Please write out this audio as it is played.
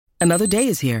Another day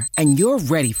is here, and you're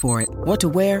ready for it. What to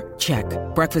wear? Check.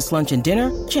 Breakfast, lunch, and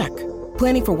dinner? Check.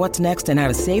 Planning for what's next and how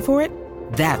to save for it?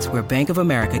 That's where Bank of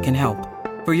America can help.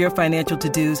 For your financial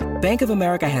to-dos, Bank of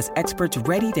America has experts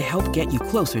ready to help get you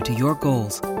closer to your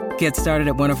goals. Get started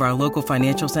at one of our local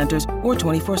financial centers or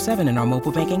 24/7 in our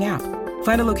mobile banking app.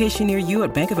 Find a location near you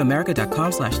at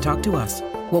bankofamerica.com/talktous.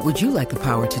 What would you like the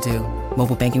power to do?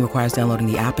 Mobile banking requires downloading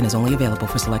the app and is only available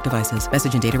for select devices.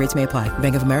 Message and data rates may apply.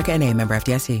 Bank of America N.A., member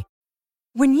FDIC.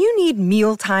 When you need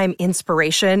mealtime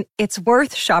inspiration, it's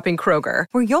worth shopping Kroger,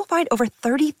 where you'll find over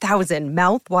 30,000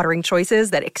 mouth-watering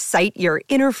choices that excite your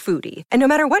inner foodie. And no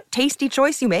matter what tasty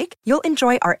choice you make, you'll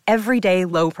enjoy our everyday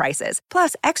low prices,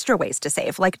 plus extra ways to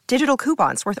save, like digital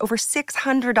coupons worth over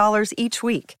 $600 each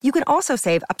week. You can also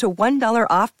save up to $1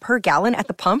 off per gallon at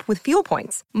the pump with fuel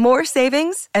points. More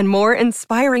savings and more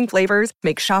inspiring flavors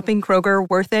make shopping Kroger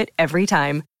worth it every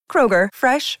time. Kroger,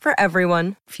 fresh for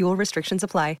everyone. Fuel restrictions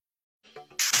apply.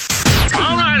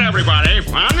 All right, everybody,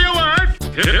 on the alert.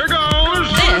 Here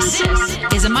goes. This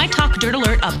is a My Talk Dirt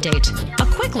Alert update. A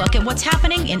quick look at what's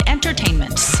happening in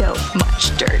entertainment. So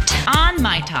much dirt. On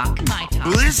My Talk.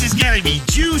 Well, this is going to be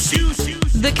juicy.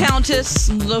 The Countess,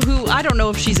 who I don't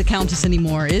know if she's a Countess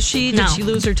anymore. Is she? Did she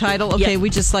lose her title? Okay, we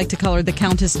just like to call her the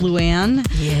Countess Luann.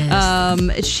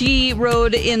 Yes. She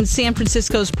rode in San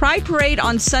Francisco's Pride Parade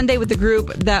on Sunday with the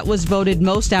group that was voted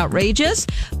most outrageous,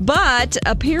 but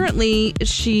apparently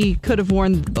she could have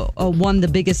won the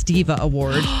Biggest Diva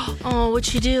award. Oh, what'd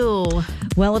she do?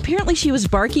 Well, apparently she was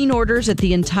barking orders at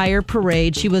the entire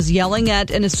parade. She was yelling at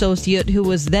an associate who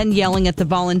was then yelling at the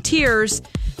volunteers,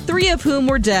 3 of whom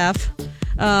were deaf.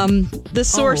 The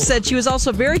source said she was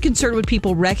also very concerned with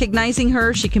people recognizing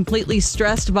her. She completely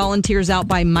stressed volunteers out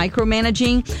by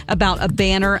micromanaging about a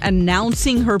banner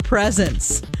announcing her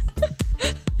presence.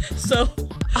 So,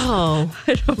 I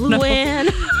don't Luann.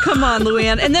 know. Come on,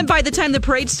 Luann. And then by the time the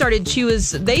parade started,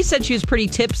 they said she was pretty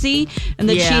tipsy and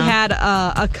that she had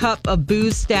a cup of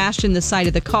booze stashed in the side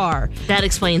of the car. That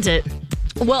explains it.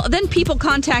 Well, then people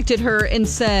contacted her and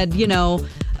said,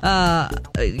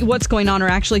 what's going on, or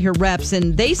actually her reps,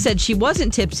 and they said she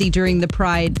wasn't tipsy during the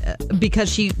Pride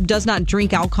because she does not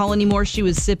drink alcohol anymore. She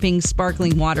was sipping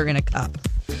sparkling water in a cup.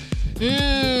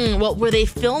 Well, were they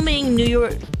filming New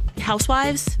York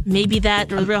Housewives? Maybe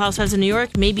that, or the Real Housewives of New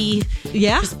York? Maybe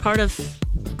just part of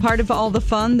all the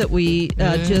fun that we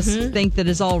just think that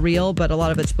is all real, but a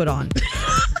lot of it's put on.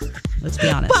 Let's be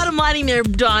honest. Bottom lining there,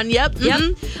 Dawn. Yep.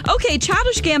 Okay,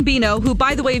 Childish Gambino, who,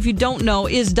 by the way, if you don't know,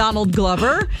 is Donald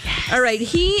Glover. Yes. All right,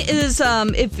 he is,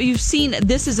 if you've seen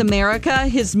This Is America,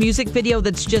 his music video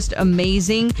that's just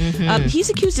amazing. He's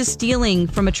accused of stealing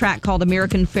from a track called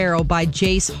American Pharaoh by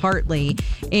Jace Hartley.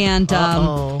 And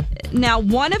now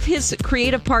one of his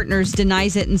creative partners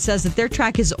denies it and says that their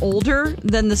track is older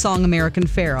than the song American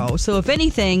Pharaoh. So if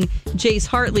anything, Jace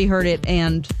Hartley heard it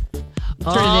and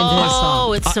turn it into his song.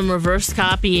 Oh, it's some reverse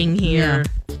copying here.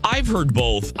 Yeah. I've heard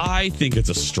both. I think it's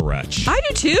a stretch. I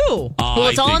do too. Well,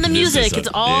 it's all in the music. It's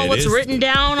all what's written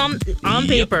down on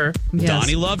paper. Yes.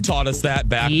 Donnie Love taught us that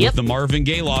back with the Marvin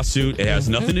Gaye lawsuit. It has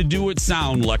nothing to do with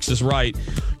sound. Lex is right.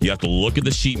 You have to look at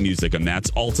the sheet music, and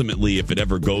that's ultimately, if it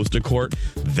ever goes to court,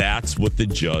 that's what the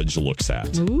judge looks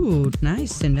at. Ooh,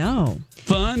 nice to know.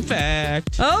 Fun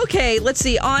fact. Okay, let's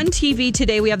see. On TV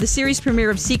today, we have the series premiere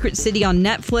of Secret City on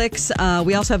Netflix.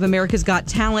 We also have America's Got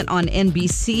Talent on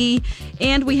NBC.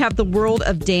 And we have the World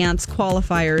of Dance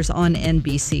qualifiers on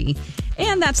NBC.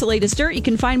 And that's the latest dirt. You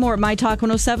can find more at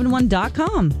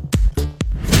mytalk1071.com.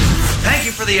 Thank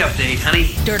you for the update, honey.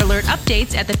 Dirt Alert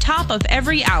updates at the top of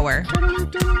every hour.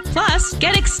 Plus,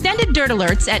 get extended Dirt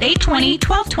Alerts at 8:20,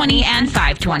 12:20, and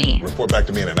 5:20. Report back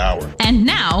to me in an hour. And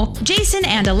now, Jason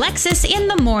and Alexis in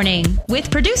the morning with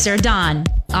producer Don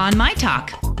on My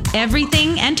Talk.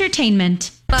 Everything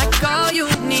entertainment. Like all you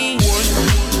need.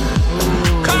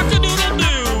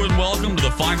 Cock-a-doodle-doo, and welcome to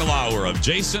the final hour of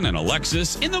Jason and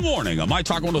Alexis in the morning on My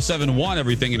Talk 107.1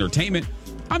 Everything Entertainment.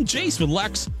 I'm Jace with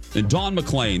Lex and Dawn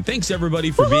McClain. Thanks,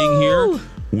 everybody, for being here.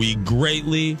 We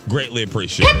greatly, greatly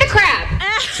appreciate it. Hit the crap!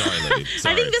 Sorry, lady.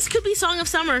 Sorry. I think this could be Song of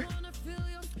Summer.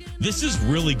 This is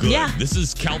really good. Yeah. This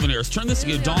is Calvin Harris. Turn this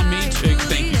again. Dawn Main Chick.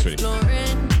 Thank you, sweetie. Ooh, I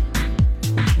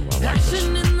like this.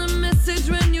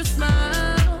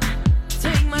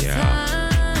 Yeah.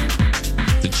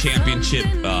 The championship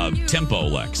tempo,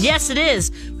 Lex. Yes, it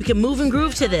is. We can move and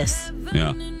groove to this.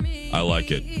 Yeah. I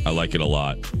like it. I like it a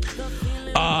lot.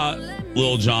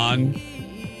 Lil Jon,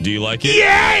 do you like it?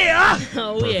 Yeah!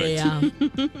 Oh, perfect. Yeah.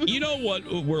 You know what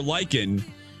we're liking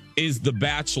is The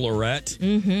Bachelorette.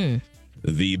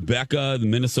 The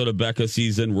Minnesota Becca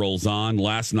season rolls on.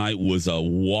 Last night was a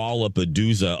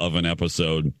wallop-a-dooza of an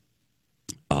episode.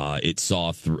 it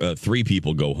saw 3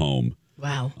 people go home.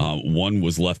 Wow. One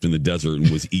was left in the desert and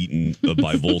was eaten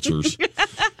by vultures.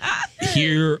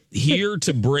 Here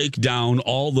to break down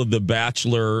all of the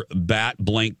Bachelor bat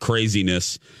blank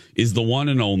craziness is the one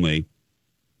and only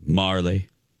Marley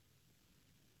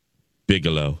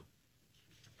Bigelow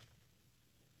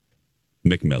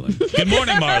McMillan. Good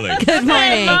morning, Marley. Good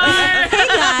morning. Hey,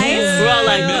 guys. We're all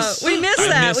like, We miss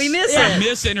that. We miss I it.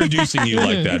 miss introducing you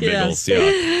like that, Biggles.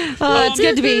 Yes. Yeah. Oh, it's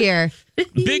good to be here.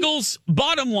 Biggles,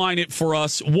 bottom line it for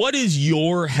us. What is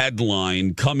your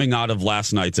headline coming out of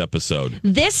last night's episode?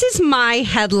 This is my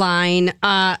headline.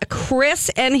 Chris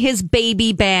and his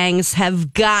baby bangs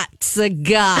have got to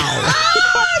go.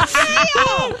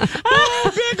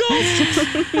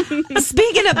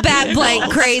 Speaking of bat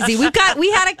blank crazy,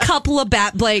 we had a couple of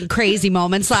bat blank crazy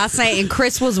moments last night, and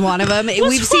Chris was one of them.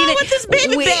 We've seen it. With his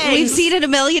baby bangs? We've seen it a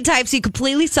million times. He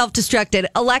completely self-destructed.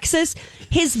 Alexis,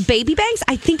 his baby bangs.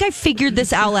 I think I figured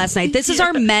this out last night. This is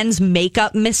our men's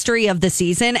makeup mystery of the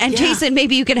season. And Jason,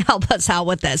 maybe you can help us out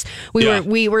with this.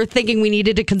 We were thinking we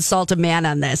needed to consult a man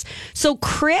on this. So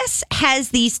Chris has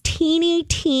these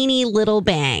teeny little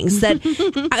bangs that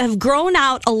have grown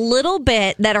out a little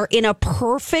bit that are in a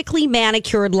perfectly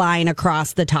manicured line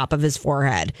across the top of his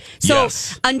forehead. So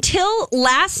until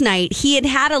last night, he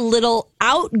had a little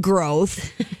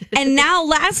outgrowth. And now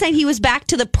last night he was back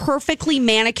to the perfectly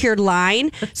manicured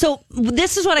line. So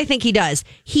this is what I think he does.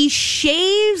 He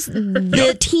shaves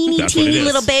the teeny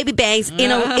little baby bangs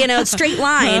in a straight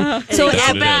line. So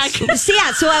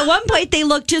at one point they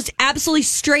look just absolutely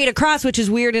straight across, which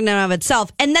is weird in and of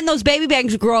itself. And then those baby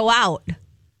bangs grow out.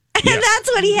 And that's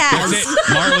what he has. That's it.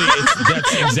 Marley,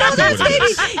 that's exactly what it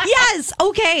is. Yes.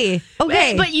 Okay.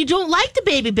 But you don't like the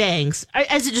baby bangs.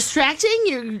 Is it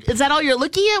distracting? Is that all you're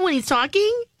looking at when he's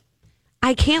talking?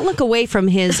 I can't look away from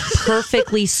his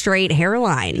perfectly straight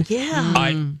hairline.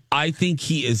 Yeah. I think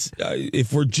he is,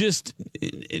 if we're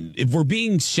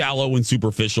being shallow and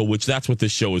superficial, which that's what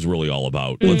this show is really all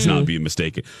about. Let's not be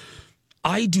mistaken.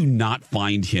 I do not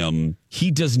find him, he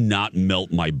does not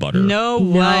melt my butter. No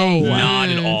way. Not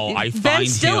at all. I find Ben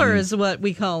Stiller him, is what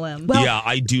we call him. yeah,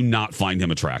 I do not find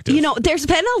him attractive. You know, there's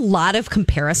been a lot of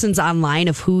comparisons online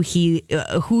of who he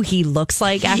looks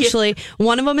like. Actually,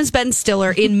 one of them is Ben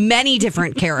Stiller in many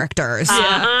different characters.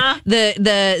 The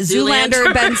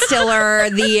Zoolander Ben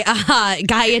Stiller, the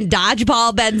guy in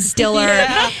Dodgeball Ben Stiller,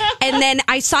 and then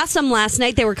I saw some last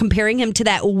night. They were comparing him to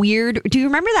that weird. Do you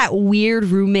remember that weird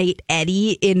roommate Eddie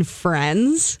in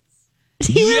Friends?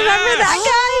 Do you remember that guy?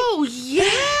 Oh, yeah.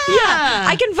 Yeah.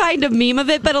 I can find a meme of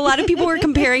it, but a lot of people were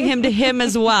comparing him to him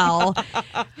as well.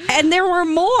 And there were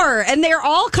more, and they're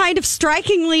all kind of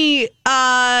strikingly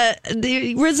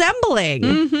resembling.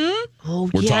 Mm-hmm. Oh,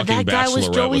 We're talking that guy was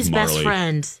Bachelorette Joey's with best Marley.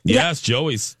 friend. Yes,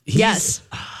 Joey's. Yes.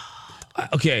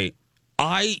 Okay,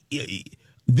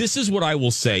 this is what I will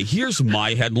say. Here's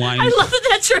my headline. I love that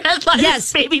that's your headline.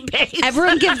 Yes. Baby bangs.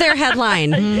 Everyone give their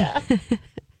headline.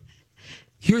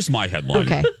 Here's my headline.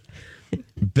 Okay.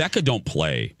 Becca don't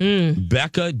play.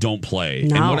 Becca don't play.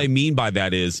 No. And what I mean by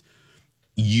that is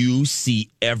you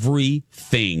see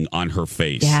everything on her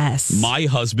face. Yes. My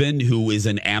husband, who is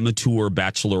an amateur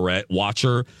Bachelorette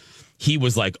watcher, he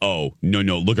was like, oh,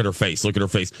 no, look at her face. Look at her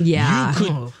face. Yeah. You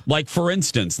could, like, for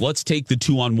instance, let's take the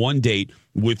 2-on-1 date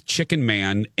with Chicken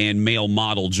Man and male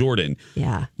model Jordan.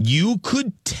 Yeah. You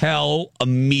could tell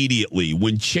immediately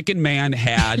when Chicken Man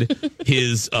had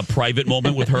his private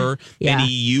moment with her and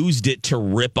he used it to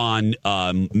rip on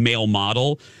male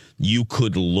model. You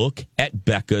could look at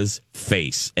Becca's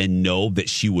face and know that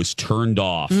she was turned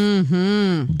off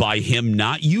by him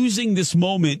not using this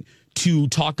moment to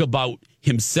talk about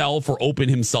himself or open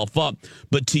himself up,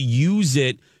 but to use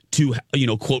it to,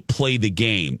 quote, play the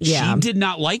game. Yeah. She did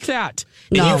not like that.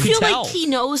 Do And you could feel tell. like he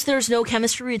knows there's no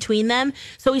chemistry between them,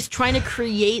 so he's trying to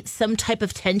create some type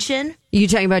of tension? You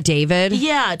talking about David?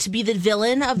 Yeah, to be the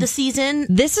villain of the season.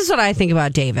 This is what I think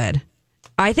about David.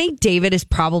 I think David is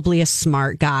probably a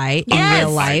smart guy in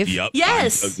real life.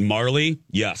 Yes. Marley,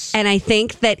 yes. And I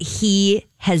think that he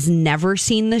has never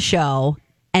seen the show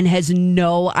and has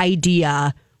no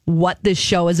idea what this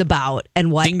show is about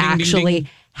and what Ding, ding, actually ding,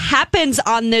 ding. happens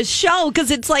on this show.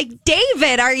 Because it's like,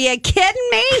 David, are you kidding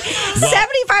me? 75%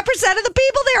 of the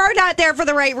people there are not there for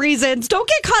the right reasons. Don't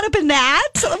get caught up in that.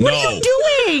 What are you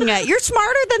doing? You're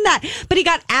smarter than that. But he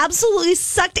got absolutely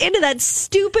sucked into that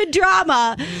stupid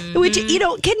drama, which,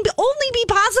 can only be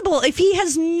possible if he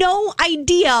has no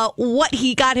idea what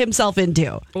he got himself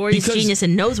into. Or he's genius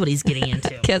and knows what he's getting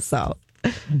into. Guess so.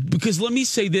 Because let me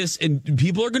say this, and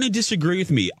people are going to disagree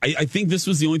with me. I think this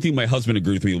was the only thing my husband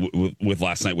agreed with me with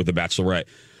last night with The Bachelorette.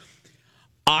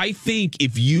 I think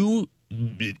if you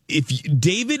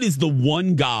David is the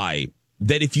one guy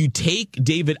that if you take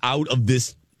David out of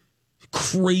this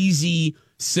crazy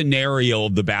scenario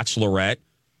of The Bachelorette,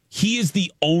 he is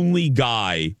the only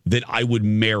guy that I would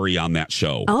marry on that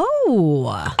show.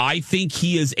 Oh. I think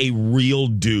he is a real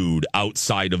dude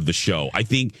outside of the show. I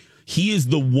think he is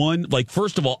the one, like,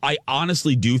 first of all, I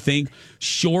honestly do think,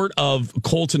 short of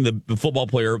Colton, the football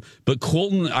player, but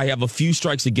Colton, I have a few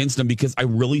strikes against him because I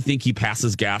really think he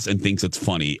passes gas and thinks it's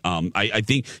funny. I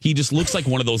think he just looks like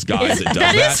one of those guys that does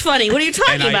that. That is funny. What are you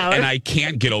talking about? And I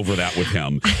can't get over that with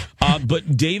him.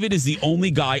 But David is the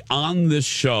only guy on this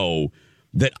show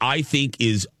that I think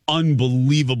is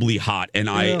unbelievably hot, and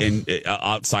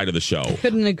outside of the show,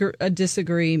 couldn't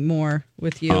disagree more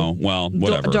with you. Oh well,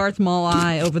 whatever. Darth Maul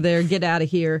eye over there. Get out of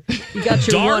here. You got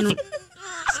your Darth? one.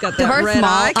 He's got that Darth red Maul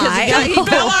eye because he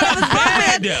fell out of his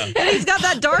bed, and he's got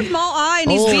that Darth Maul eye,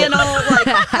 and he's being all like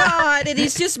God, and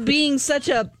he's just being such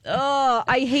a.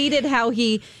 I hated how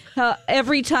he.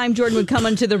 Every time Jordan would come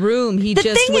into the room, he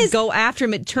just would go after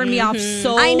him. It turned me off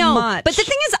so much. I know. But the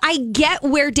thing is, I get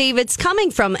where David's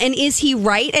coming from. And is he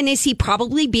right? And is he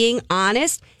probably being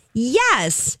honest?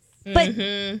 Yes. But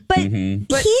he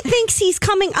thinks he's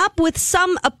coming up with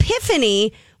some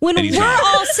epiphany when we're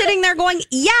all sitting there going,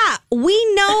 yeah,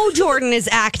 we know Jordan is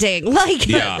acting. Like,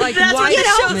 like that's why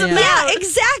what shows him yeah, out.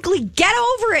 exactly. Get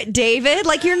over it, David.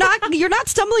 Like you're not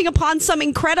stumbling upon some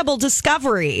incredible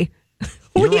discovery.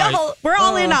 We're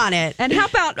all in on it. And how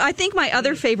about, I think my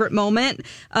other favorite moment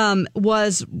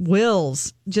was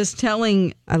Will's just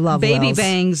telling Baby Will's.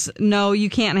 Bangs, no, you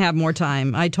can't have more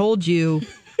time. I told you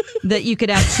that you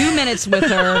could have 2 minutes with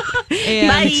her. And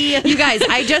Bye. You guys,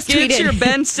 I just tweeted. Get your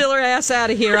Ben Stiller ass out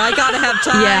of here. I got to have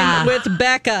time with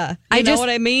Becca. You know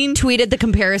what I mean? Tweeted the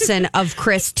comparison of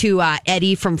Chris to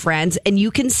Eddie from Friends, and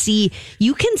you can see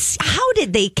how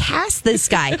did they cast this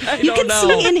guy? You can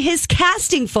see in his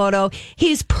casting photo,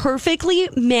 he's perfectly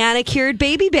manicured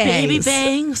baby bangs. Baby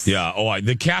bangs. Yeah. Oh,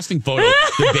 the casting photo,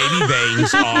 the baby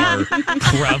bangs are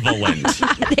prevalent.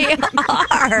 They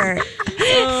are.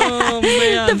 Oh,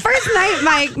 man. The first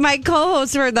night my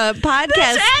co-host for the podcast,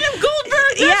 That's Adam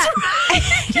Goldberg.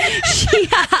 That's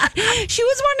right. She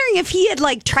was wondering if he had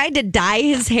like tried to dye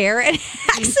his hair and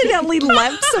accidentally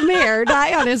left some hair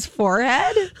dye on his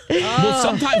forehead. Well,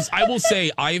 sometimes I will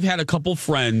say I've had a couple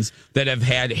friends that have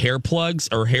had hair plugs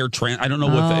or hair I don't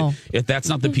know if that's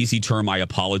not the PC term. I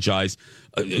apologize.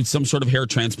 It's some sort of hair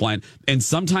transplant, and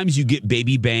sometimes you get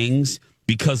baby bangs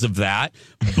because of that.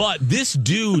 But this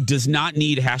dude does not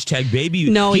need #baby.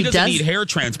 No, he doesn't need hair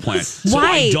transplant. So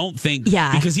Why? I don't think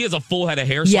because he has a full head of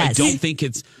hair. So Yes.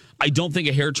 I don't think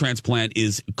a hair transplant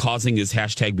is causing his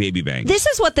 #baby bang. This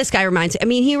is what this guy reminds me. I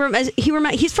mean,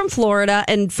 he's from Florida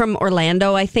and from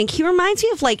Orlando, I think. He reminds me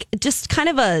of like just kind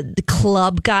of a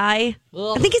club guy.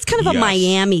 I think he's kind of a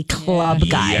Miami club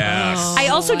guy. Yes. I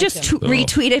also just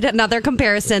retweeted another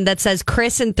comparison that says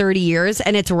Chris in 30 years,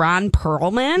 and it's Ron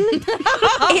Perlman.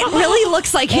 It really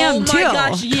looks like him, too. Oh, my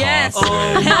gosh, yes.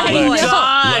 Oh, my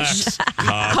gosh.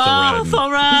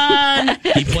 Catherine.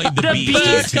 He played the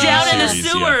Beast down in the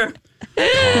series, sewer.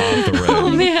 Oh,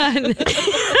 man.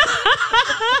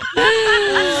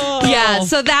 Yeah,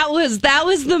 so that was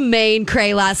the main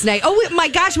cray last night. Oh my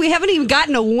gosh, we haven't even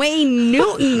gotten to Wayne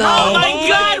Newton though. Oh my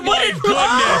God! What a goodness!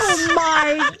 Oh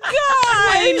my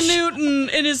gosh! Wayne Newton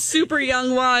and his super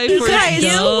young wife. guys,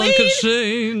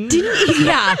 Shane.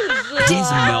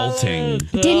 He's melting.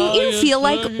 Didn't you feel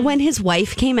like when his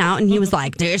wife came out and he was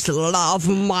like, "This love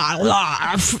my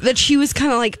life," that she was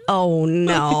kind of like, "Oh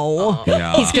no,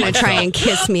 Yeah. he's gonna try and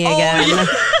kiss me again."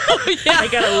 I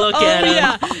gotta look at him.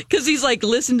 Yeah, because he's like,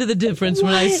 listen to the difference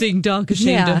when I sing Donka Shane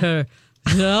Yeah. to her.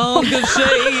 Donka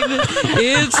Shane,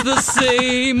 it's the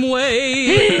same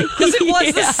way. Because it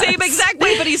was the same exact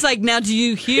way, but he's like, now do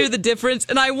you hear the difference?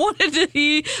 And I wanted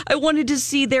to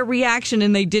see their reaction,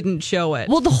 and they didn't show it.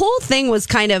 Well, the whole thing was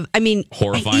kind of, I mean,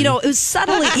 Horrifying. You know, it was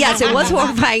subtly, yes, it was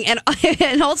horrifying. And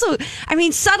also, I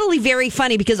mean, subtly very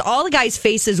funny because all the guys'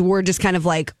 faces were just kind of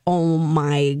like, oh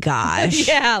my gosh.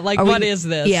 Yeah, like, what is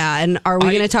this? Yeah, and are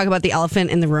we going to talk about the elephant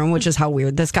in the room, which is how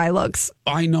weird this guy looks?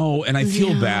 I know, and I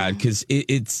feel bad because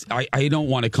I don't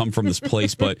want to come from this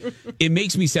place, but it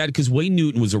makes me sad because Wayne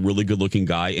Newton was a really good looking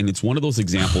guy, and it's one of those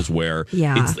examples where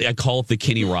I call it the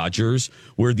Kenny Rogers,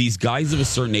 where these guys of a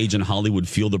certain age in Hollywood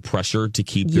feel the pressure to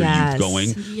keep their youth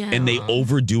going, and they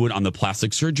overdo it on the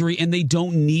plastic surgery, and they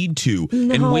don't need to.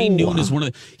 No. And Wayne Newton is one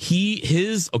of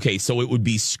so it would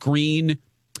be screen.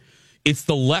 It's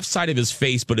the left side of his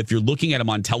face, but if you're looking at him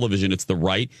on television, it's the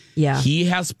right. Yeah. He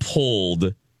has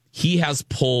pulled his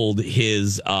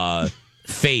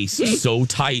face so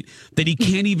tight that he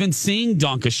can't even sing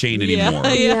Danke Shane anymore.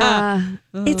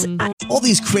 It's all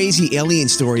these crazy alien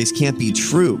stories can't be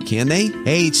true, can they?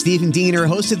 Hey, it's Stephen Diener,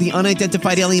 host of the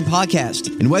Unidentified Alien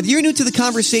Podcast. And whether you're new to the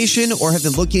conversation or have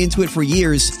been looking into it for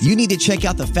years, you need to check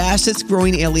out the fastest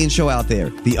growing alien show out there,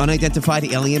 the Unidentified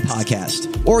Alien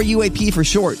Podcast, or UAP for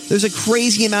short. There's a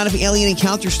crazy amount of alien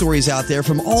encounter stories out there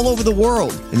from all over the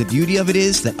world. And the beauty of it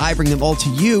is that I bring them all to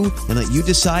you and let you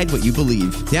decide what you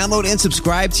believe. Download and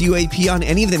subscribe to UAP on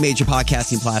any of the major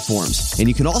podcasting platforms. And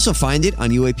you can also find it on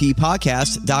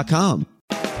UAPpodcast.com.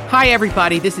 Hi,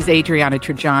 everybody. This is Adriana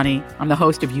Trajani. I'm the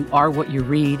host of You Are What You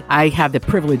Read. I have the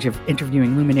privilege of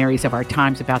interviewing luminaries of our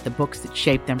times about the books that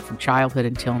shaped them from childhood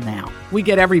until now. We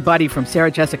get everybody from Sarah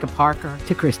Jessica Parker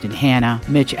to Kristen Hanna,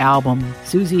 Mitch Albom,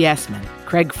 Susie Essman,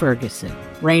 Craig Ferguson,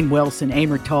 Rainn Wilson,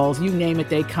 Amor Tolls, you name it,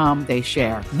 they come, they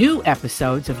share. New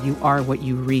episodes of You Are What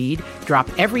You Read drop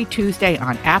every Tuesday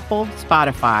on Apple,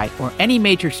 Spotify, or any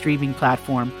major streaming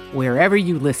platform wherever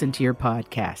you listen to your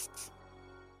podcasts.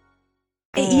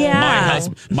 Yeah.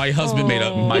 My husband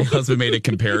made a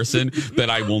comparison that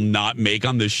I will not make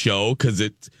on this show because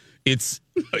it's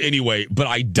anyway. But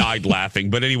I died laughing.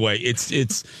 But anyway,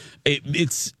 it's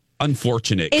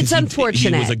unfortunate. It's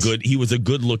unfortunate. He was a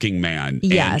good looking man.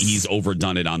 Yes, and he's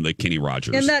overdone it on the Kenny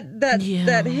Rogers. And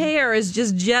that hair is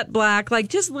just jet black. Like,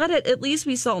 just let it at least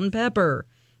be salt and pepper.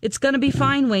 It's going to be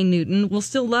fine, Wayne Newton. We'll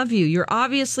still love you. You're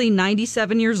obviously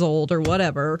 97 years old or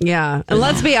whatever. Yeah. And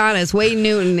let's be honest, Wayne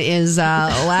Newton is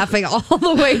laughing all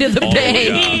the way to the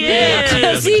bank.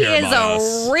 Yeah. He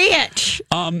is rich.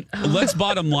 Let's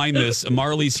bottom line this.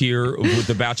 Marley's here with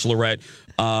The Bachelorette.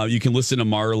 You can listen to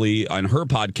Marley on her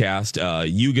podcast,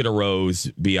 You Get a Rose,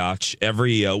 Biatch,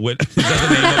 every... what is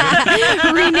that the name of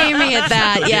it? Renaming it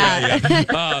that,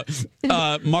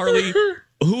 yeah. Marley...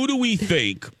 Who do we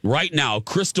think right now,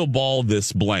 crystal ball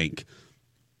this blank,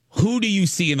 who do you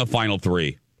see in the final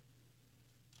three?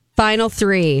 Final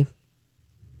three.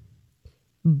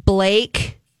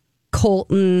 Blake,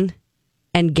 Colton,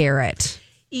 and Garrett.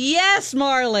 Yes,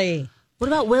 Marley. What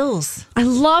about Wills? I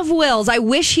love Wills. I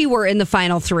wish he were in the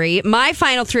final three. My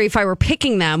final three, if I were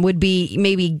picking them, would be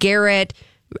maybe Garrett,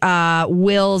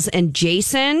 Wills, and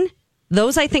Jason.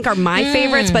 Those, I think, are my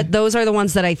favorites, but those are the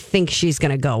ones that I think she's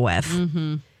going to go with.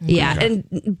 Mm-hmm. Yeah, okay.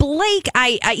 And Blake,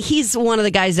 he's one of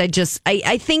the guys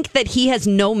I think that he has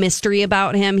no mystery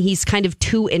about him. He's kind of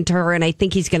too into her, and I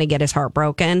think he's going to get his heart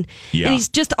broken. Yeah. And he's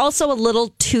just also a little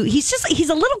too, he's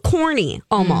a little corny,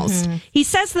 almost. Mm-hmm. He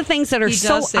says the things that are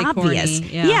so obvious.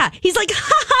 Yeah. He's like,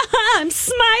 ha, ha, ha, I'm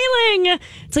smiling.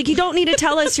 It's like, you don't need to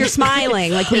tell us you're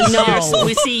smiling. Like, we know.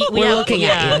 We're looking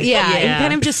at you. Yeah, he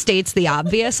kind of just states the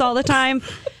obvious all the time.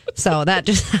 So I'm not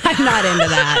into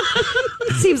that.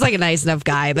 Seems like a nice enough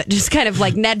guy, but just kind of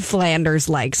like Ned Flanders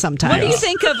like sometimes. What do you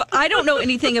think of, I don't know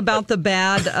anything about the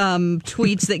bad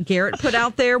tweets that Garrett put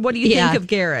out there. What do you think of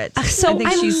Garrett? So I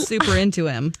think she's super into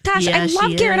him. Gosh, I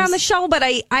love Garrett on the show, but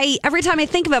I every time I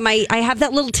think of him, I have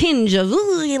that little tinge of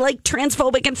like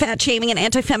transphobic and fat shaming and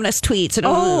anti-feminist tweets. And,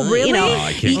 really? You know,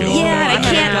 I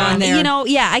can't go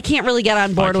I can't really get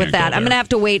on board with that. I'm going to have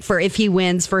to wait for if he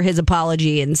wins for his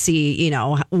apology and see,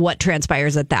 what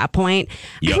transpires at that point.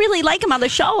 Yep. I really like him on the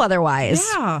show otherwise.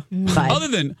 Yeah. But, other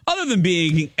than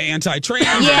being anti-trans.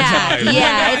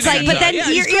 It's like, but then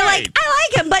you're like, I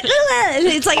like him, but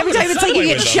it's like every time it's like you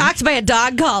get shocked by a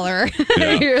dog collar.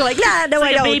 Yeah. You're like, no,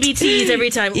 I don't. Baby tease every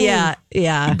time. Yeah.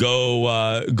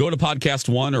 Go to Podcast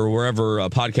One or wherever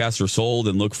podcasts are sold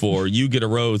and look for You Get a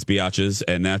Rose, Biatches.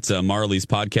 And that's Marley's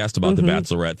podcast about The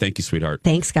Bachelorette. Thank you, sweetheart.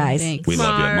 Thanks, guys. Thanks. We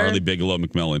love you. Marley Bigelow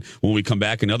McMillan. When we come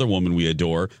back, another woman we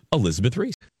adore, Elizabeth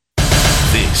Reese.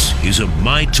 This is a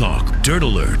My Talk Dirt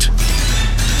Alert.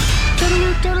 We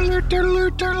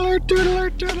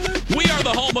are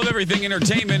the home of everything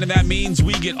entertainment, and that means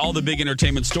we get all the big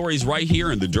entertainment stories right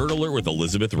here in the Dirt Alert with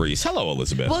Elizabeth Reese. Hello,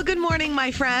 Elizabeth. Well, good morning,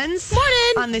 my friends.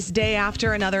 Morning. On this day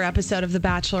after another episode of The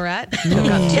Bachelorette. I've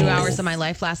got 2 hours of my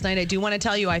life last night. I do want to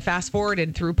tell you I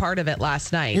fast-forwarded through part of it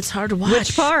last night. It's hard to watch.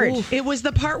 Which part? Ooh. It was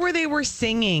the part where they were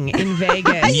singing in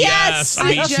Vegas. Yes,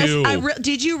 me too.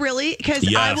 Did you really? Because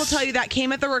I will tell you that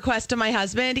came at the request of my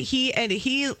husband. He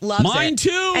loves it. Mine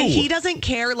too. And he doesn't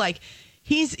care,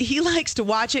 he likes to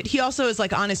watch it. He also is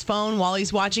on his phone while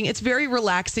he's watching. It's very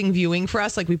relaxing viewing for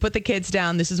us. We put the kids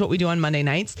down. This is what we do on Monday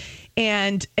nights.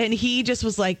 And he just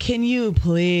was like, can you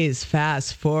please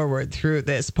fast forward through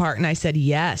this part? And I said,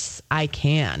 yes, I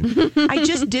can. I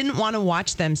just didn't want to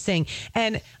watch them sing.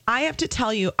 And I have to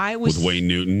tell you, I was with Wayne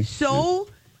Newton. So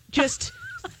just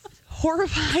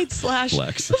horrified /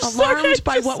 alarmed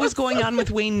by what was going on with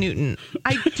Wayne Newton.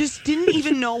 I just didn't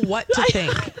even know what to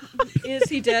think. Is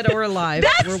he dead or alive?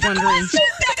 We're wondering.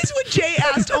 That is what Jay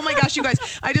asked. Oh my gosh, you guys.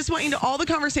 I just want you to know all the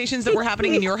conversations that were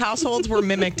happening in your households were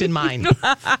mimicked in mine.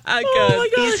 Oh my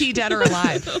gosh. Is he dead or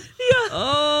alive?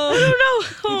 Oh, I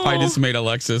don't know. I just made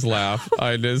Alexis laugh.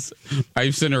 I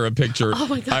sent her a picture. Oh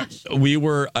my gosh.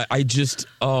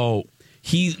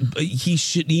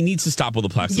 He needs to stop with the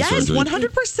plastic surgery.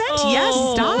 100%. Yes,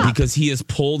 stop. Because he has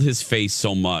pulled his face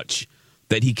so much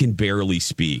that he can barely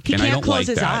speak. He and I can't don't close like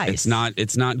his that. eyes.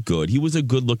 It's not good. He was a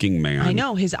good-looking man. I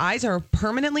know. His eyes are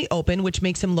permanently open, which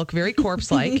makes him look very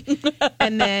corpse-like.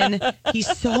 And then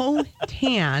he's so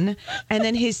tan. And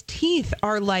then his teeth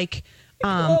are like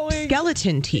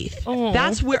skeleton teeth. Oh.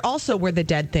 That's where the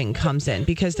dead thing comes in,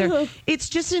 because it's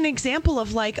just an example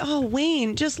of like, oh,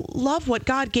 Wayne, just love what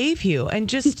God gave you and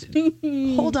just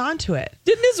hold on to it.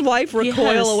 Didn't his wife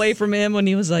recoil away from him when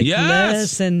he was like,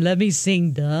 listen, let me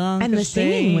sing Danke And the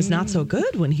singing was not so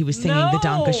good when he was singing the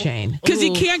Danke Shane. Because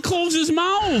he can't close his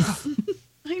mouth.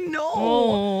 I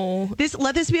know.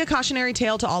 Let this be a cautionary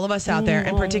tale to all of us out there,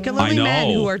 and particularly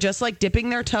men who are just like dipping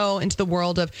their toe into the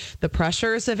world of the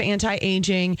pressures of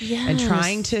anti-aging and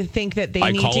trying to think that they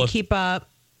need to keep up.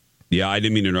 Yeah, I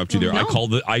didn't mean to interrupt you there. No.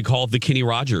 I call it the Kenny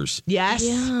Rogers. Yes.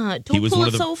 Yeah. Don't pull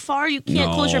it so far you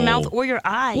can't close your mouth or your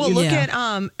eyes. Well, look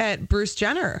at Bruce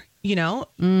Jenner. You know,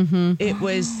 it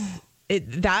was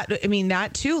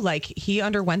that too. Like, he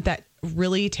underwent that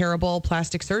really terrible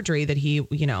plastic surgery that he,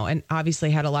 and obviously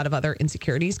had a lot of other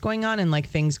insecurities going on and like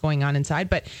things going on inside.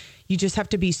 But you just have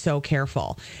to be so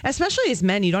careful, especially as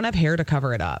men. You don't have hair to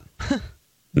cover it up.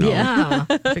 No. Yeah.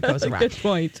 If it goes around. Good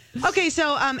point. Okay,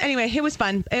 so anyway, it was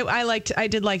fun. I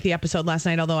did like the episode last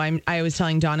night, although I was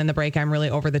telling Dawn in the break, I'm really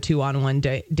over the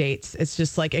 2-on-1 dates. It's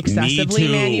just like excessively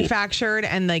manufactured,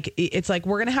 and like it's like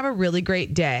we're gonna have a really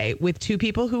great day with two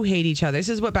people who hate each other. This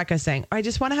is what Becca's saying. I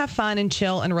just want to have fun and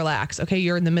chill and relax. Okay,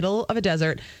 you're in the middle of a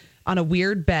desert on a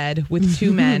weird bed with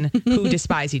two men who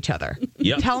despise each other.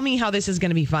 Yep. Tell me how this is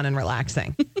going to be fun and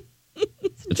relaxing.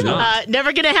 It's not.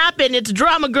 Never gonna happen. It's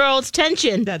drama, girl. It's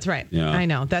tension. That's right. Yeah. I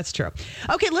know. That's true.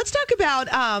 Okay, let's talk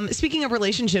about, speaking of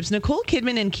relationships, Nicole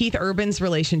Kidman and Keith Urban's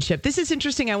relationship. This is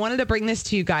interesting. I wanted to bring this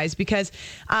to you guys because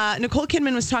Nicole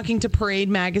Kidman was talking to Parade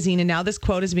magazine, and now this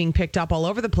quote is being picked up all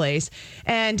over the place.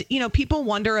 And, people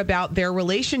wonder about their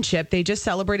relationship. They just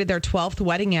celebrated their 12th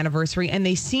wedding anniversary, and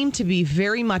they seem to be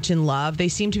very much in love. They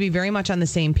seem to be very much on the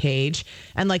same page,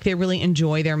 and like they really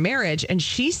enjoy their marriage. And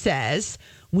she says,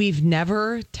 we've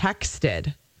never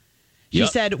texted. She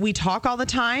said, we talk all the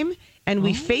time and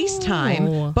we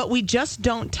FaceTime, but we just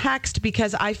don't text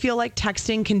because I feel like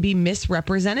texting can be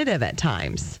misrepresentative at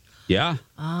times. Yeah.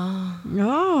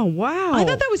 Oh, wow. I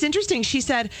thought that was interesting. She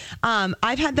said,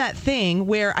 I've had that thing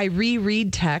where I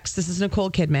reread text. This is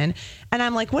Nicole Kidman. And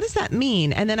I'm like, what does that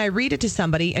mean? And then I read it to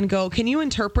somebody and go, can you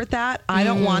interpret that? I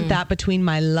don't want that between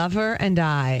my lover and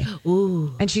I.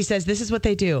 Ooh. And she says, this is what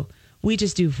they do. We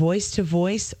just do voice to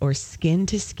voice or skin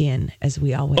to skin, as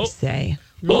we always say.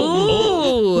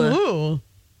 Ooh.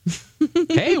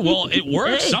 Hey, well, it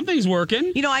works. Something's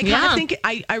working. I kind of think,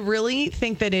 I really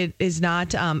think that it is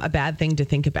not a bad thing to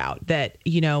think about, that,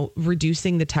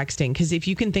 reducing the texting. Because if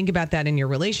you can think about that in your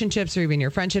relationships or even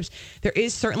your friendships, there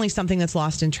is certainly something that's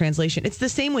lost in translation. It's the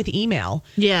same with email.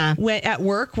 Yeah. At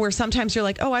work, where sometimes you're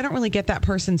like, oh, I don't really get that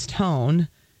person's tone.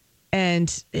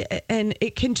 And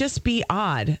it can just be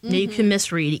odd. You can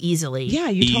misread easily. Yeah,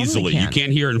 you totally Easily. can. You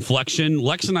can't hear inflection.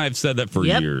 Lex and I have said that for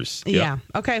years. Yep. Yeah.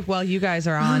 Okay. Well, you guys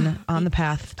are on the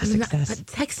path to success. But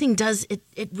texting does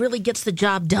it really gets the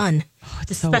job done.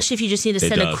 Especially if you just need to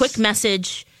send a quick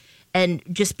message and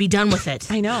just be done with it.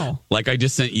 I know. Like I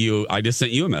just sent you a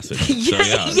message. So,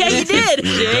 yeah, you did.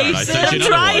 I'm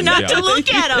trying not to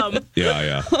look at them.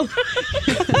 Yeah.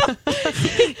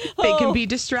 They can be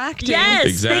distracting. Yes,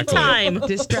 exactly. Big time.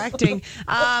 Distracting.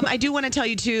 I do want to tell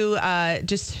you too,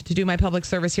 just to do my public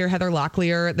service here, Heather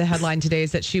Locklear, the headline today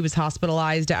is that she was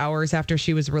hospitalized hours after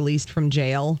she was released from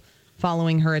jail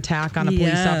following her attack on a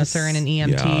police officer and an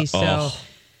EMT.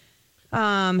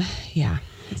 Yeah.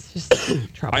 It's just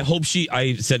trouble.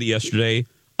 I said it yesterday.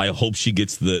 I hope she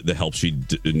gets the help she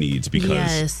needs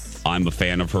because I'm a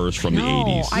fan of hers from the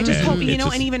 80s. I just hope,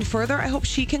 and even further, I hope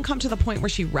she can come to the point where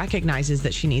she recognizes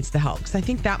that she needs the help. Because I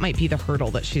think that might be the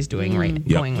hurdle that she's doing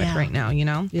going with right now,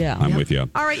 Yeah. I'm with you.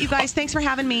 All right, you guys, thanks for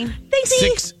having me.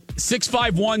 Thanks.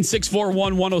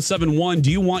 651-641-1071.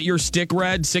 Do you want your stick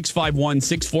read?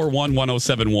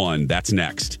 651-641-1071. That's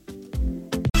next.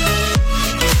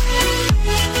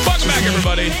 Welcome back,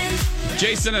 everybody.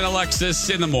 Jason and Alexis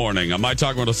in the morning on My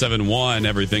Talk 1071,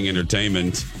 everything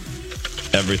entertainment,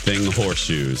 everything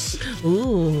horseshoes.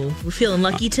 Ooh, we're feeling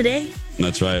lucky today.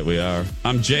 That's right, we are.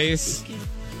 I'm Jace.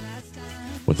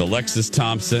 with Alexis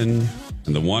Thompson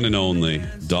and the one and only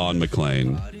Dawn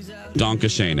McClain.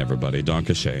 Donka Shane, everybody.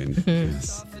 Donka Shane.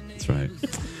 Yes, that's right.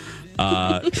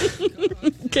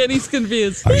 Kenny's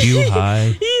confused. Are you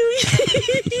high?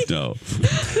 No.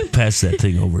 Pass that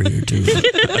thing over here, too.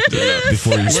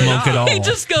 Before you smoke it all. He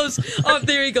just goes up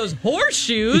there. He goes,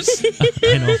 horseshoes.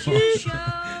 I know.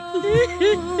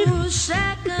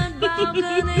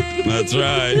 That's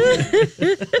right.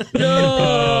 No.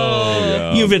 Oh,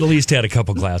 yeah. You've at least had a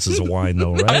couple glasses of wine,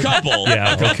 though, right? A couple.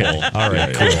 Yeah, A couple. okay. All right,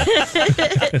 Yeah,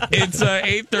 cool. It's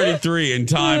 8:33 in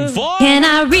time for... Can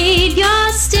I read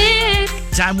your stick?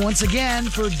 Time once again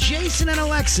for Jason and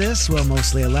Alexis, well,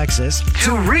 mostly Alexis,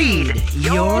 to read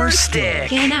your stick.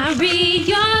 Can I read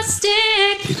your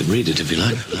stick? You can read it if you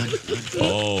like.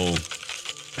 Oh,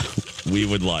 we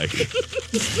would like.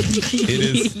 It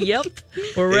is. Yep,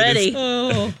 we're ready.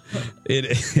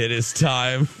 It is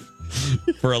time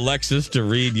for Alexis to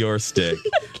read your stick.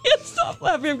 I can't stop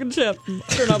laughing. I'm going to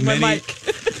turn off my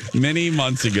mic. Many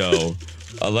months ago,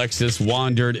 Alexis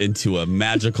wandered into a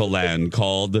magical land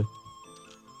called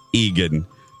Egan.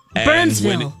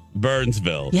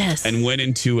 Burnsville. Yes. And went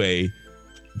into a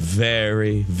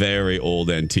very, very old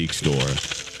antique store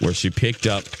where she picked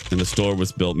up, and the store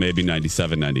was built maybe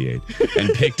 97, 98,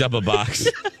 and picked up a box.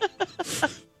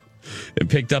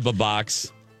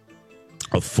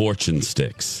 Of fortune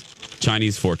sticks,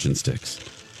 Chinese fortune sticks.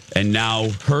 And now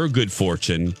her good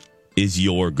fortune is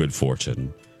your good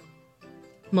fortune.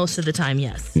 Most of the time,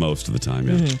 yes. Most of the time,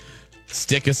 yeah. Mm-hmm.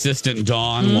 Stick assistant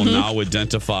Dawn will now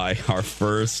identify our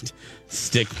first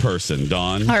stick person.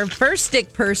 Dawn. Our first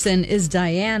stick person is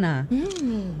Diana.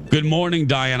 Good morning,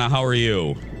 Diana. How are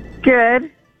you?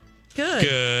 Good.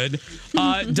 Good.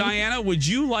 Diana, would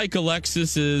you like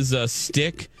Alexis's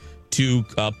stick to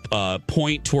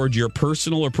point toward your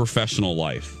personal or professional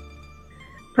life?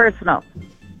 Personal.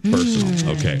 Personal.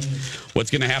 Okay. What's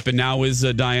going to happen now is,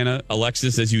 Diana,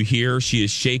 Alexis, as you hear, she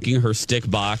is shaking her stick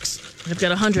box. I've got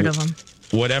 100 of them.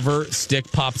 Whatever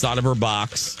stick pops out of her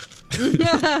box.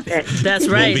 That's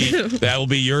right. That will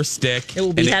be your stick. It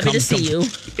will be happy to see you.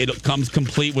 It comes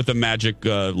complete with a magic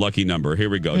lucky number. Here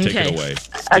we go. Take it away.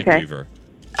 Stick weaver.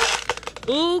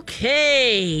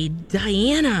 Okay,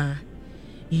 Diana,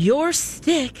 your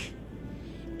stick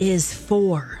is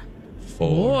 4.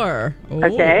 4. Oh,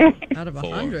 Okay. Out of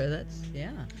 100, that's,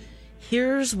 yeah.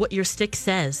 Here's what your stick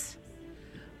says.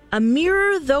 A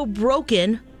mirror, though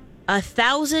broken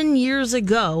 1,000 years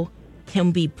ago,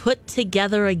 can be put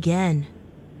together again.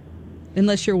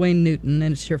 Unless you're Wayne Newton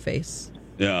and it's your face.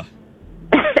 Yeah.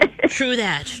 True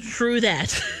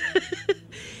that.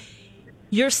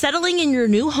 You're settling in your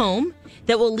new home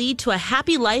that will lead to a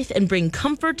happy life and bring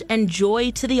comfort and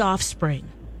joy to the offspring.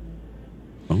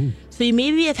 Oh. So you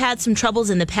maybe have had some troubles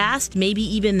in the past, maybe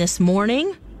even this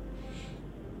morning.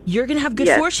 You're going to have good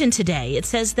fortune today. It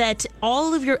says that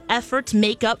all of your efforts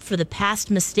make up for the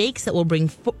past mistakes that will bring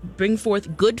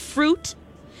forth good fruit.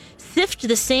 Sift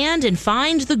the sand and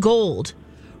find the gold.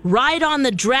 Ride on the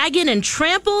dragon and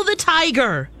trample the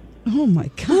tiger. Oh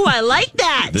my God! Ooh, I like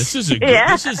that. This is a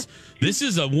good, this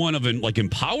is a one of like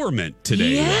empowerment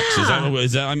today. Yeah. Lex.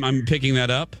 Is that I'm picking that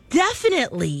up?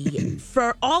 Definitely.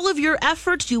 For all of your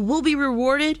efforts, you will be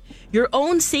rewarded. Your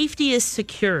own safety is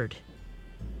secured.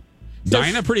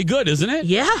 Diana, pretty good, isn't it?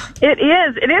 Yeah. It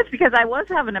is because I was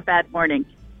having a bad morning.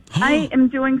 I am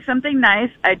doing something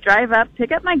nice. I drive up,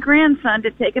 pick up my grandson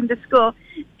to take him to school,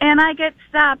 and I get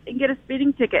stopped and get a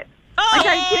speeding ticket. Like,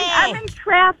 are you kidding?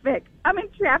 I'm in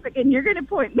traffic, and you're going to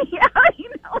point me out, you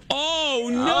know? Oh,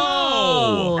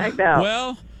 no. I know.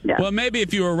 Well, well, maybe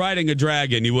if you were riding a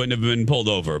dragon, you wouldn't have been pulled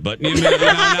over. But now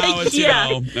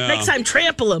it's, Next time,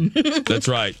 trample him. That's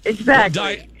right.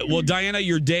 Exactly. Well, Diana,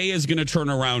 your day is going to turn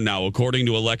around now, according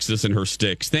to Alexis and her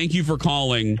sticks. Thank you for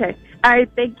calling. Okay. All right,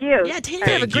 thank you. Yeah, Diana,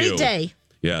 have a great day.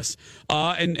 Yes.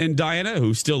 And Diana,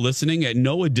 who's still listening, at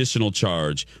no additional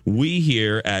charge, we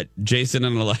here at Jason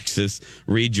and Alexis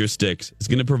Read Your Sticks is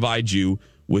going to provide you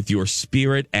with your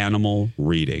spirit animal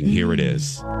reading. Here it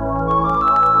is.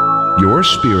 Your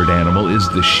spirit animal is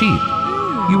the sheep.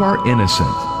 You are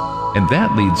innocent, and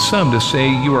that leads some to say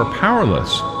you are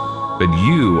powerless. But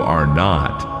you are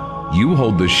not. You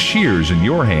hold the shears in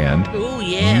your hand. Oh,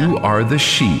 yeah. You are the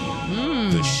sheep.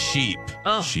 The sheep.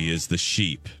 Oh. She is the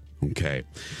sheep. Okay.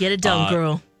 Get it done,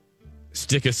 girl.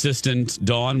 Stick assistant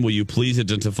Dawn, will you please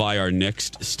identify our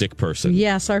next stick person?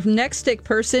 Yes, our next stick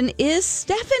person is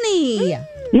Stephanie.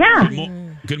 Yeah.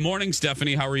 Good morning,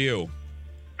 Stephanie. How are you?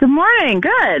 Good morning.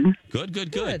 Good.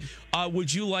 Good.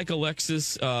 Would you like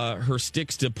Alexis, her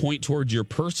sticks to point towards your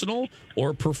personal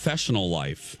or professional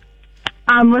life?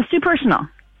 Let's do personal.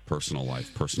 Personal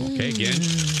life. Personal. Okay, again,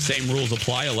 same rules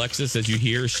apply. Alexis, as you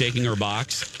hear, shaking her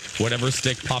box. Whatever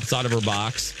stick pops out of her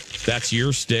box, that's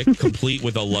your stick, complete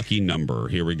with a lucky number.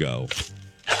 Here we go.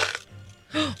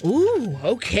 Ooh,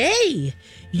 okay.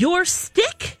 Your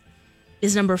stick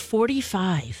is number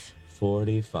 45.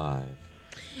 45.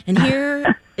 And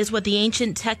here is what the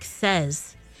ancient text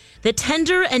says. The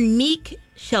tender and meek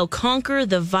shall conquer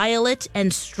the violent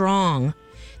and strong.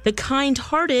 The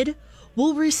kind-hearted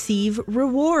will receive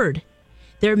reward.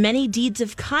 Their many deeds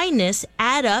of kindness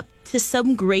add up to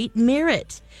some great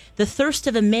merit. The thirst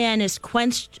of a man is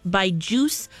quenched by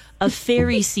juice of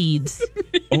fairy seeds.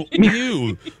 Oh,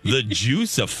 ew. The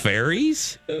juice of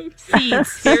fairies?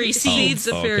 Seeds. Fairy seeds. Seeds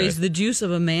of fairies. The juice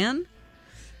of a man?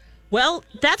 Well,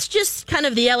 that's just kind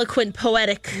of the eloquent,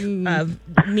 poetic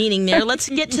meaning there. Let's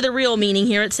get to the real meaning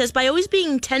here. It says, by always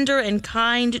being tender and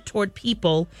kind toward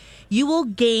people, you will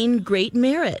gain great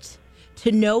merit.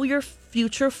 To know your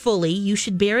future fully, you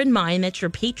should bear in mind that your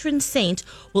patron saint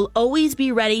will always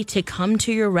be ready to come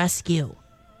to your rescue.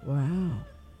 Wow.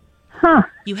 Huh.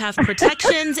 You have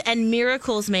protections and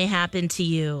miracles may happen to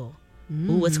you.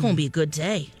 Ooh, it's going to be a good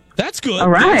day. That's good. All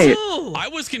right. I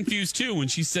was confused too when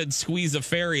she said squeeze a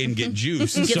fairy and get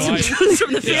juice. Get some juice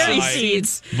from the fairy Yeah,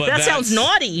 seeds. but That that's- sounds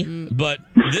naughty. But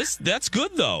that's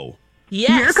good though. Yes.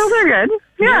 Miracles are good.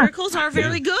 Yeah. Miracles are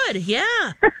very good.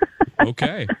 Yeah.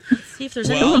 Okay. See if there's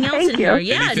Well, anything else thank in you. here.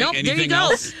 Yeah, Anything- nope, there you anything go.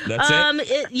 else? That's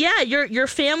it? Yeah, your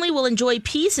family will enjoy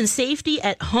peace and safety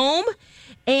at home.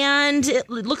 And it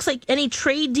looks like any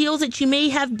trade deals that you may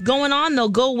have going on, they'll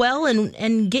go well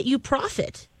and get you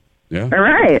profit. Yeah. All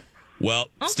right. Well,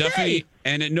 Stephanie,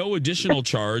 and at no additional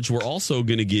charge, we're also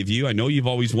going to give you, I know you've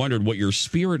always wondered what your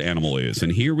spirit animal is.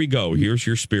 And here we go. Here's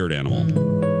your spirit animal.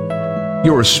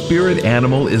 Your spirit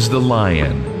animal is the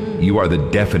lion. You are the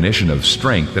definition of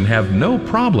strength and have no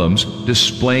problems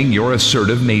displaying your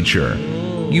assertive nature.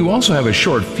 You also have a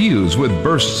short fuse with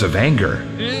bursts of anger.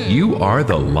 You are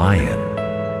the lion.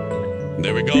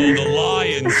 There we go. The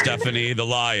lion, Stephanie, the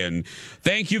lion.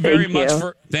 Thank you very Thank much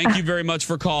you. thank you very much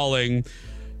for calling.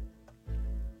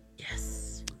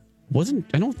 Yes.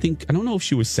 I don't know if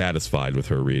she was satisfied with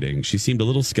her reading. She seemed a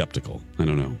little skeptical. I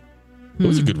don't know. It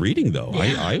was a good reading though.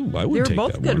 I would They were take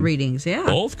both that good one. readings, yeah.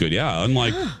 Both good, yeah.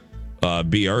 Unlike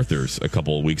B. Arthur's a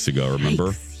couple of weeks ago,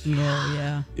 remember?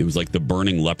 Yeah. It was like the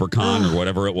burning leprechaun or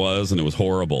whatever it was, and it was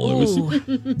horrible. It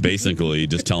was basically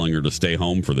just telling her to stay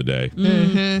home for the day.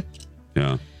 Mm-hmm.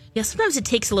 Yeah. Yeah, sometimes it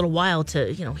takes a little while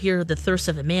to, hear the thirst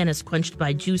of a man is quenched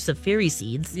by juice of fairy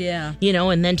seeds. Yeah.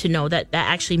 And then to know that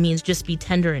actually means just be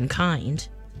tender and kind.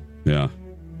 Yeah.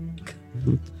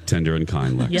 Tender and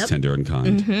kind, Lex. Yep. Tender and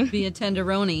kind. Mm-hmm. Be a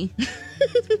tenderoni.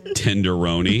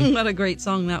 Tenderoni. What a great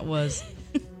song that was.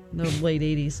 The late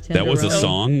 80s. Tenderoni. That was a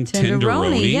song?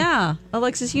 Tenderoni? Yeah.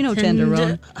 Alexis, you know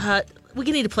Tenderoni. We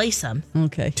need to play some.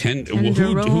 Okay.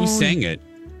 Who sang it?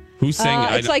 Who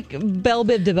sang it? It's like Belle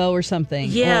Biv DeVoe or something.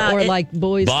 Yeah, Or like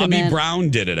Boys to Bobby Men. Brown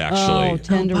did it, actually. Oh,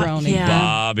 Tenderoni. Yeah.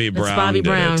 Bobby It's Brown Bobby did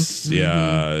Brown. it.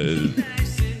 Yeah.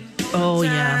 Oh,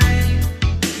 yeah.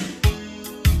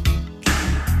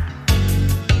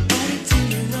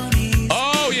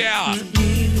 Oh, yeah.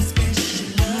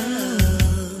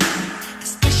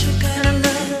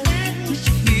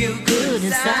 Good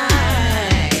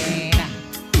inside.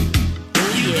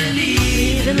 You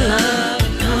believe in love,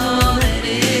 all that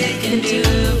it can do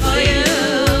for you.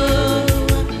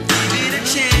 Give it a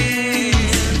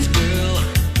chance, girl.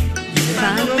 You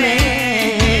find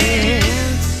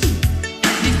romance.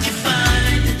 If you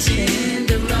find the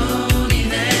tenderoni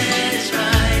that's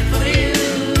right for you.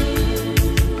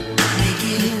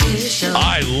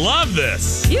 I love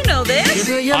this. You know this. Give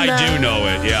her your I love. do know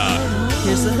it, yeah.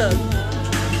 Here's the hook.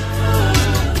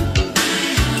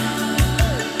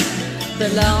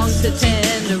 Belongs to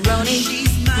Tenderoni.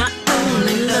 My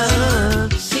only love.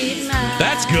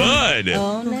 That's good.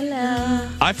 Only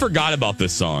love. I forgot about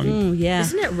this song. Yeah.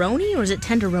 Isn't it Roni or is it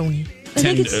Tenderoni? I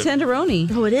think it's Tenderoni.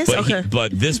 Oh, it is? But, Okay.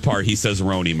 but this part, he says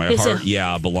Roni. My Is heart, it?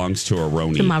 yeah, belongs to a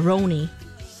Roni. To my Roni.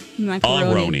 A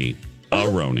Roni. A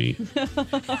Roni.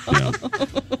 Yeah.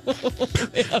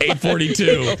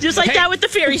 8:42. Just like that with the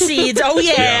fairy seeds. Oh,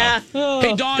 yeah.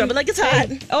 Hey, Dawn. Drop it like it's hot.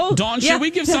 Oh, Dawn, yeah. should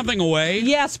we give something away?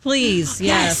 Yes, please.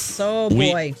 Yes. Oh,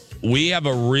 boy. We have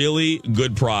a really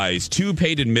good prize, 2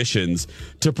 paid admissions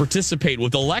to participate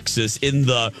with Alexis in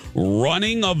the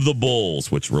Running of the Bulls,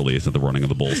 which really isn't the Running of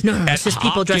the Bulls. No, At it's just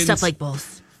people dressed up Hopkins- like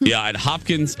bulls. Yeah, at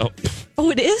Hopkins. Oh,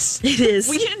 it is? It is.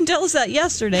 Well, you didn't tell us that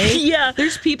yesterday. Yeah.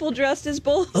 There's people dressed as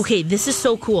bulls. Okay, this is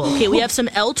so cool. Okay, we have some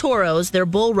El Toros. They're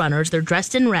bull runners. They're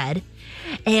dressed in red.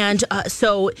 And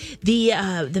so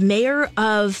the mayor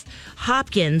of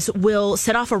Hopkins will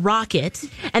set off a rocket,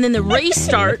 and then the race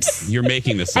starts. You're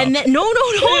making this up. And then, no.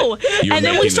 You're And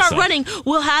then we making start this up. running.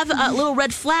 We'll have little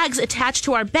red flags attached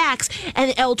to our backs,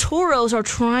 and El Toros are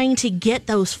trying to get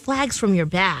those flags from your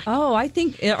back. Oh, I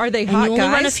think, are they And hot you only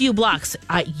guys? run a few blocks.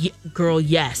 Girl,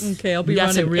 yes. Okay, I'll be You got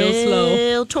running some real slow.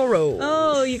 El Toro.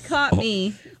 Oh, you caught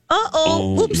me.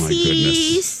 Uh-oh. my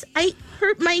Oopsies. I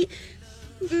hurt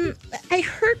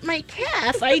my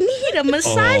calf. I need a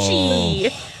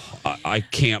massage. I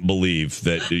can't believe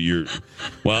that you're.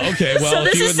 Well, okay. Well, So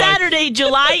if this you is would like- Saturday,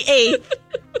 July 8th.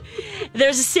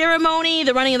 There's a ceremony.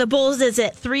 The running of the bulls is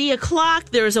at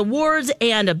 3:00. There's awards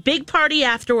and a big party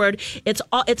afterward. It's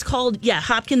called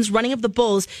Hopkins Running of the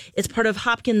Bulls. It's part of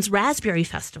Hopkins Raspberry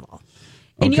Festival.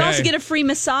 And you Okay. also get a free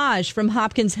massage from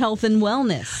Hopkins Health and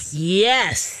Wellness.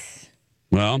 Yes.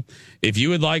 Well, if you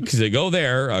would like to go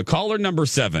there, caller number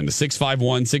 7,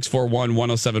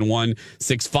 651-641-1071,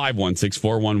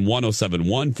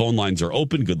 651-641-1071. Phone lines are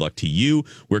open. Good luck to you.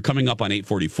 We're coming up on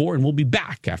 8:44, and we'll be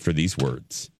back after these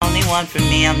words. Only one for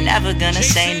me, I'm never gonna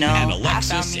say no. And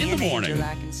Alexis in the morning.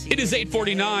 It is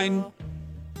 8:49.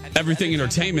 Everything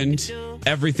entertainment,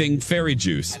 everything fairy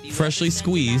juice, freshly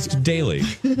squeezed daily.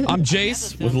 I'm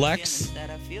Jace with Lex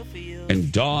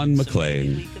and Dawn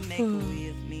McClain.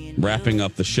 Wrapping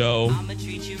up the show,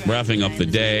 wrapping up the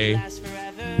day.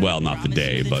 Well, not the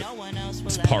day, but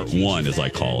it's part one, as I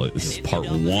call it. This is part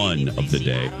one of the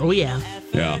day. Oh, yeah.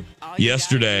 Yeah.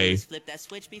 Yesterday,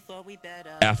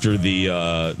 after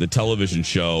the television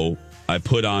show, I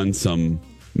put on some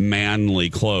manly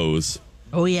clothes.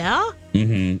 Oh, yeah?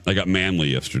 Mm-hmm. I got manly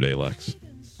yesterday, Lex.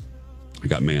 I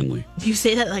got manly. You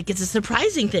say that like it's a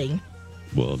surprising thing.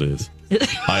 Well, it is.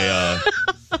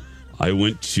 I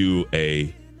went to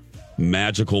a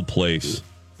magical place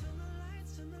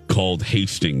called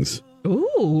Hastings.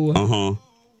 Ooh. Uh-huh.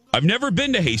 I've never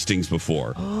been to Hastings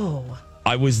before. Oh.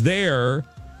 I was there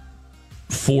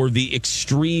for the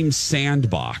Extreme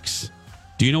Sandbox.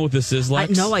 Do you know what this is,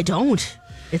 Lex? No, I don't.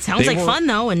 It sounds like fun,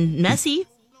 though, and messy.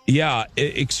 Yeah,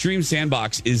 Extreme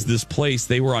Sandbox is this place.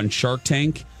 They were on Shark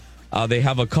Tank. They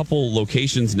have a couple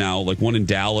locations now, like one in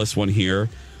Dallas, one here.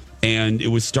 And it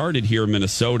was started here in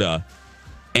Minnesota.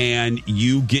 And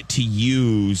you get to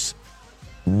use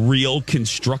real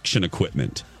construction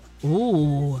equipment.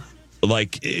 Ooh.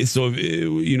 Like, so,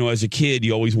 you know, as a kid,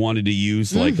 you always wanted to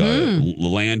use like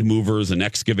land movers and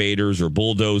excavators or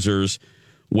bulldozers.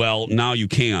 Well, now you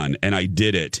can. And I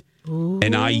did it. Ooh.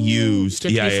 And I used... Do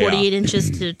you have to be 48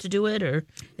 inches to do it, or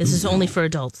is this only for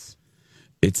adults?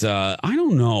 It's, I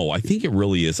don't know. I think it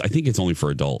really is. I think it's only for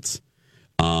adults.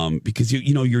 Because,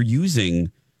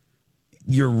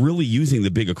 you're really using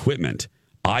the big equipment.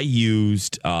 I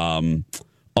used,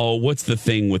 what's the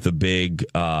thing with the big...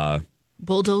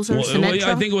 bulldozer, cement I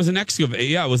truck? think it was an excavator.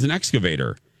 Yeah, it was an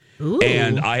excavator. Ooh.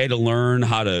 And I had to learn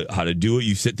how to do it.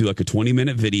 You sit through like a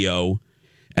 20-minute video,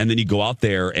 and then you go out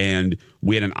there, and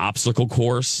we had an obstacle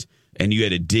course, and you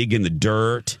had to dig in the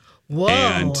dirt. Whoa.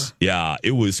 And yeah,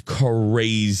 it was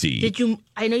crazy.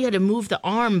 I know you had to move the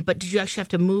arm, but did you actually have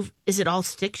to move? Is it all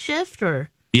stick shift or?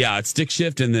 Yeah, it's stick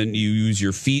shift, and then you use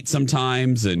your feet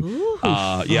sometimes. And Ooh,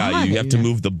 yeah, you have to fun.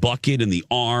 move the bucket and the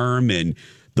arm and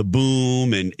the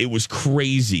boom. And it was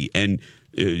crazy. And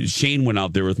Shane went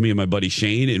out there with me and my buddy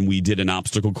Shane, and we did an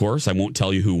obstacle course. I won't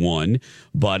tell you who won,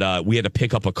 but we had to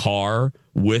pick up a car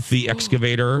with the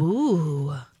excavator.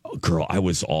 Ooh. Girl, I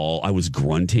was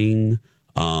grunting.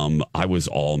 I was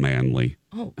all manly.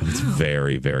 Oh, It was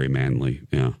very, very manly.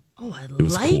 Yeah. Oh, I It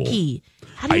was like cool. it.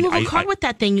 How do you move a car with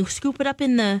that thing? You scoop it up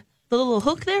in the little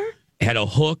hook there? Had a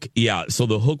hook. Yeah. So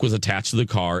the hook was attached to the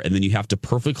car, and then you have to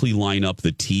perfectly line up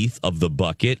the teeth of the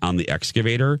bucket on the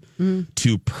excavator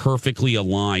to perfectly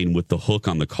align with the hook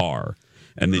on the car.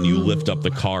 And then you lift up the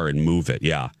car and move it.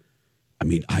 Yeah. I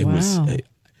mean, I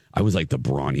was like the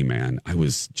brawny man. I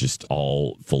was just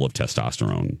all full of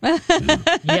testosterone.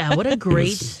 Yeah, what a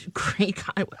great.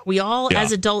 We all,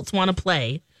 as adults, want to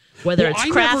play. Whether Well, it's I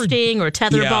crafting or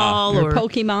tetherball Or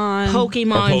Pokemon.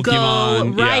 Pokemon Go.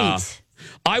 yeah. Right.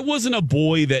 I wasn't a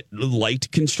boy that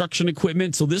liked construction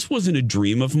equipment, so this wasn't a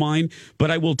dream of mine. But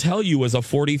I will tell you, as a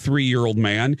 43-year-old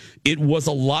man, it was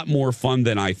a lot more fun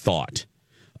than I thought.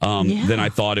 Than I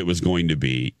thought it was going to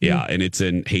be. Yeah, and it's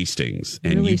in Hastings.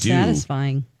 And Really you do.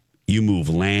 satisfying. You move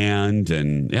land,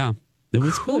 and yeah, it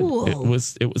was Cool. good.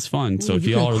 It was fun. So Ooh, if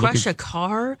you y'all can are crush looking, a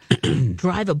car,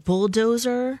 drive a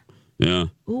bulldozer. yeah,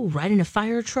 Ooh, ride in a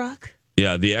fire truck.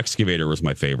 yeah, the excavator was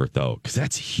my favorite though, because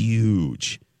that's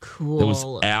huge. Cool. It was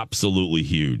absolutely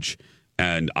huge,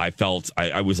 and I felt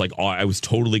I was like I was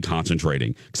totally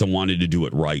concentrating because I wanted to do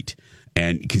it right.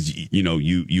 And because,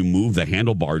 you move the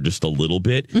handlebar just a little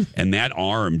bit and that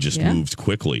arm just moves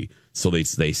quickly. So they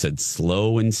said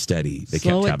slow and steady. They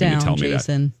Slow kept it having down, to tell me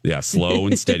Jason. that. Yeah, slow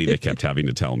and steady. They kept having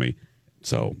to tell me.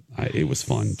 So it was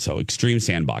fun. So Extreme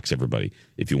Sandbox, everybody,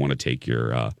 if you want to take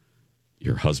your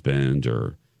husband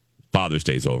or Father's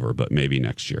Day's over, but maybe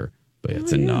next year. But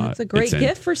it's it's a great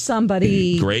gift for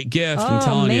somebody. Great gift, I'm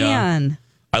telling you. Man.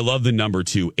 I love the number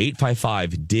too,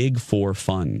 855 dig for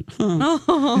fun.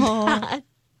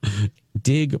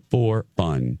 Dig for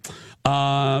fun.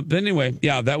 But anyway,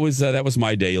 yeah, that was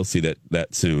my day. You'll see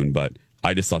that soon. But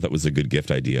I just thought that was a good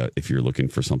gift idea if you're looking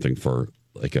for something for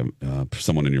like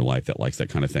someone in your life that likes that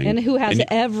kind of thing and who has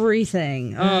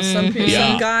everything. Oh, some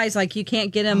guys like you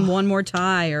can't get him one more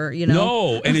tie or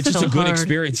No, and it's just so a good hard.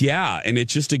 experience. Yeah, and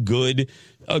it's just a good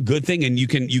thing. And you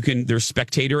can there's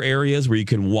spectator areas where you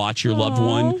can watch your loved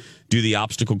one do the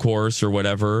obstacle course or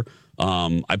whatever.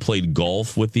 I played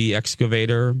golf with the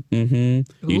excavator.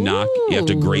 Mm-hmm. You have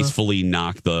to gracefully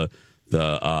knock the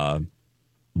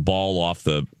ball off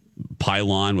the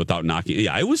pylon without knocking.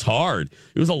 Yeah, it was hard.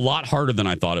 It was a lot harder than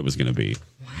I thought it was going to be.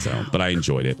 So, but I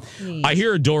enjoyed it. I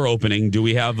hear a door opening. Do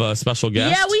we have a special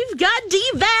guest? Yeah, we've got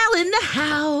D-Val in the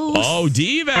house. Oh,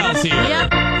 D-Val's here. Yep.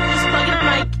 Just plugging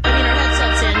our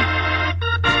headsets in.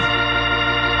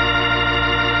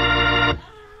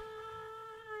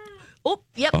 Oh,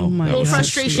 yep. Oh, a little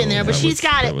frustration there, but she's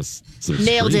got it. That was some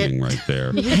Nailed it. screaming right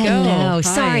there. Hello.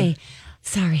 Hi.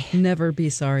 Sorry. Never be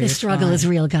sorry. The It's struggle fine. is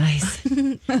real, guys.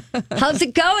 How's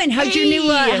it going? How'd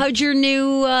your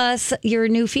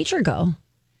new feature go?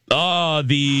 The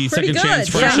Pretty Second good. Chance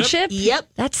Friendship. Yep.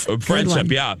 That's a good Friendship, one.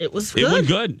 yeah. It was It went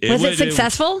good. Was it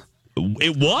successful?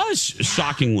 It was,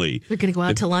 shockingly. We're going to go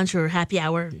out to lunch or happy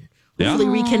hour and Yeah.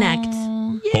 hopefully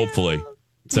reconnect. Hopefully.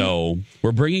 So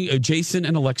we're bringing Jason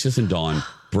and Alexis and Dawn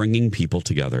bringing people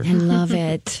together. I love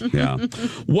it. Yeah.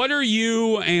 What are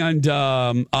you and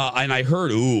I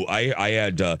heard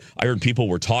I heard people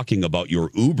were talking about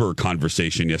your Uber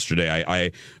conversation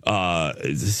yesterday.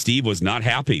 Steve was not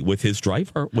happy with his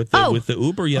driver with the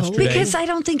Uber yesterday. Because I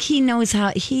don't think he knows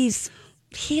how he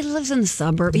lives in the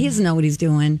suburb. He doesn't know what he's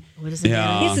doing. What is He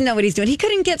doesn't know what he's doing. He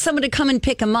couldn't get someone to come and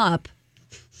pick him up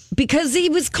because he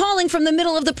was calling from the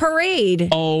middle of the parade.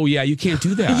 Oh yeah, you can't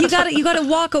do that. You gotta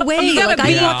walk away.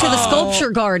 I walked to the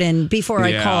sculpture garden before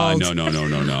I called. No.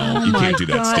 You can't do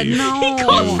that, Steve. No. He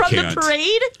called You from can't. the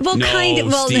parade? Well, No, kind of.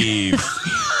 Well, Steve.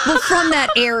 well, from that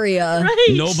area. Right.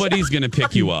 Nobody's going to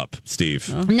pick you up,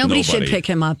 Steve. Nobody should pick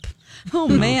him up. Oh,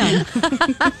 man.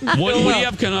 What do you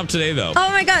have coming up today, though? Oh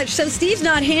my gosh! So Steve's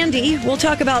not handy. We'll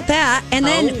talk about that, and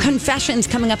then confessions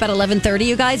coming up at 11:30.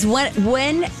 You guys, what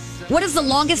is the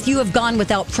longest you have gone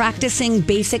without practicing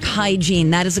basic hygiene?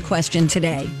 That is a question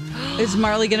today. Is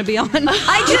Marley going to be on?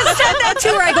 I just said that to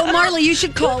her. I go, Marley, you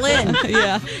should call in.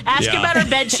 Yeah. Ask about her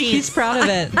bed sheets. He's proud of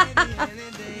it.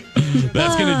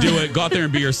 That's going to do it. Go out there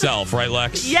and be yourself, right,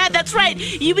 Lex? Yeah, that's right.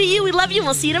 You be you. We love you.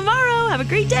 We'll see you tomorrow. Have a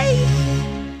great day.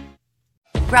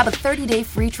 Grab a 30-day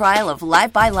free trial of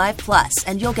Live by Live Plus,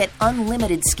 and you'll get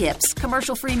unlimited skips,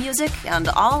 commercial-free music, and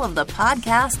all of the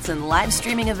podcasts and live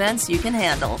streaming events you can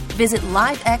handle. Visit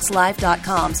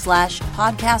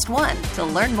livexlive.com/podcast1 to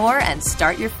learn more and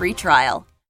start your free trial.